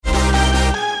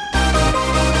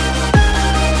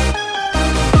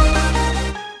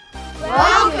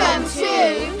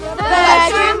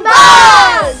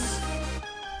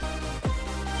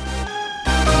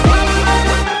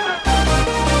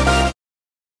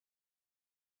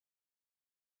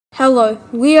Hello,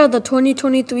 we are the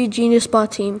 2023 Genius Bar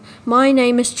team. My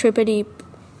name is Trippity.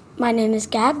 My name is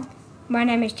Gabe. My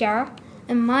name is Jarra.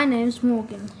 And my name is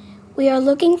Morgan. We are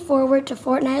looking forward to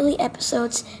fortnightly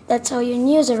episodes that tell you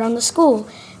news around the school.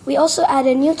 We also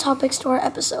added new topics to our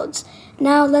episodes.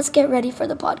 Now let's get ready for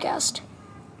the podcast.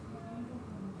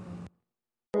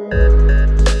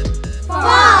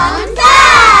 Fun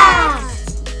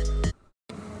facts!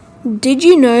 Did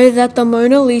you know that the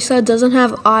Mona Lisa doesn't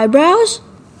have eyebrows?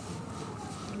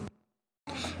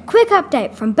 Quick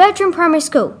update from Bertram Primary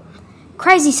School.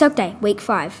 Crazy Sock Day, Week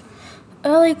 5.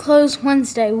 Early close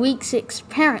Wednesday, Week 6.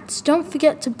 Parents, don't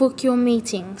forget to book your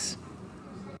meetings.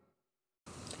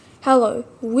 Hello,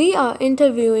 we are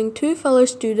interviewing two fellow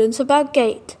students about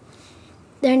GATE.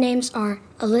 Their names are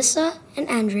Alyssa and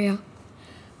Andrea.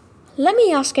 Let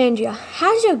me ask Andrea,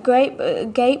 how's your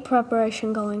GATE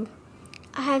preparation going?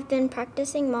 I have been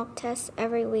practicing mock tests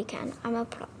every weekend. I'm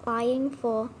applying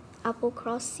for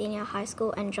Applecross Senior High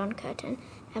School and John Curtin,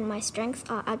 and my strengths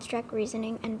are abstract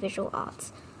reasoning and visual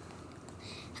arts.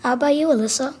 How about you,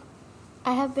 Alyssa?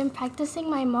 I have been practicing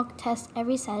my mock tests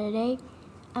every Saturday.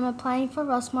 I'm applying for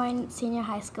Rossmoyne Senior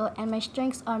High School, and my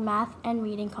strengths are math and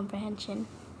reading comprehension.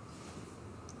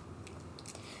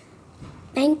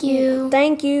 Thank you.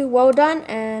 Thank you, well done,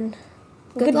 and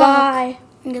Good goodbye.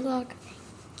 luck. Good luck.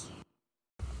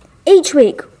 Each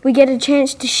week, we get a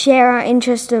chance to share our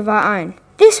interests of our own.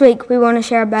 This week, we want to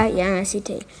share about Young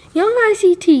ICT. Young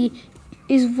ICT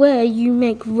is where you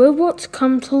make robots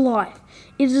come to life.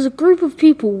 It is a group of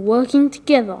people working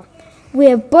together. We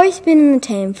have both been in the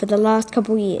team for the last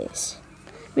couple years.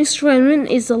 Mr. Redmond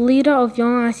is the leader of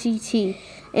Young ICT,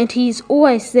 and he is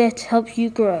always there to help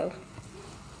you grow.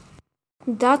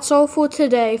 That's all for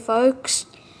today, folks.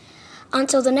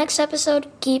 Until the next episode,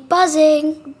 keep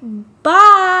buzzing.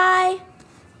 Bye!